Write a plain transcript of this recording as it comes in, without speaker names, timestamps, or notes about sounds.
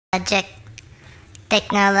Project,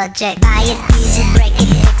 technologic. Buy it, use it, break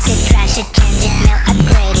it, fix it, trash it, change it, mail,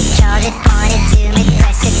 upgrade it, charge it, point it, zoom it,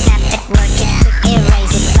 press it, snap it, work it, quick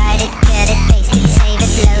erase it, write it, cut it, paste it, save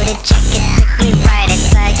it, load it, check it, quick rewrite it,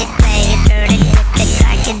 plug it, play it, burn it, rip it,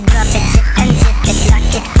 crack it, drop it, zip and zip it,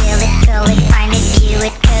 lock it, fill it, call it, find it, view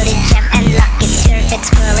it, code it, jump and lock it, surf it,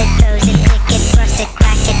 scroll it, pose it, click it, cross it,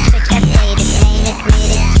 crack it, switch, update it, name it,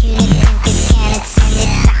 read it, tune it, print it, scan it, send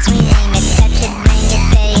it, fax, rename it, touch it, bring it,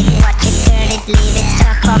 pay it, watch it, turn it, leave it,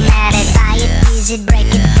 stop, format it, buy it, use it, break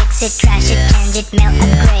it, fix it, trash it, change it, mail,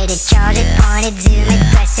 upgrade it, charge it, point it, zoom it,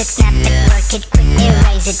 press it, snap it, work it, quick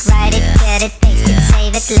erase it, write it, cut it, paste it,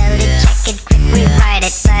 save it, load it, check it, quick rewrite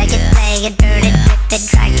it, plug it, play it, burn it,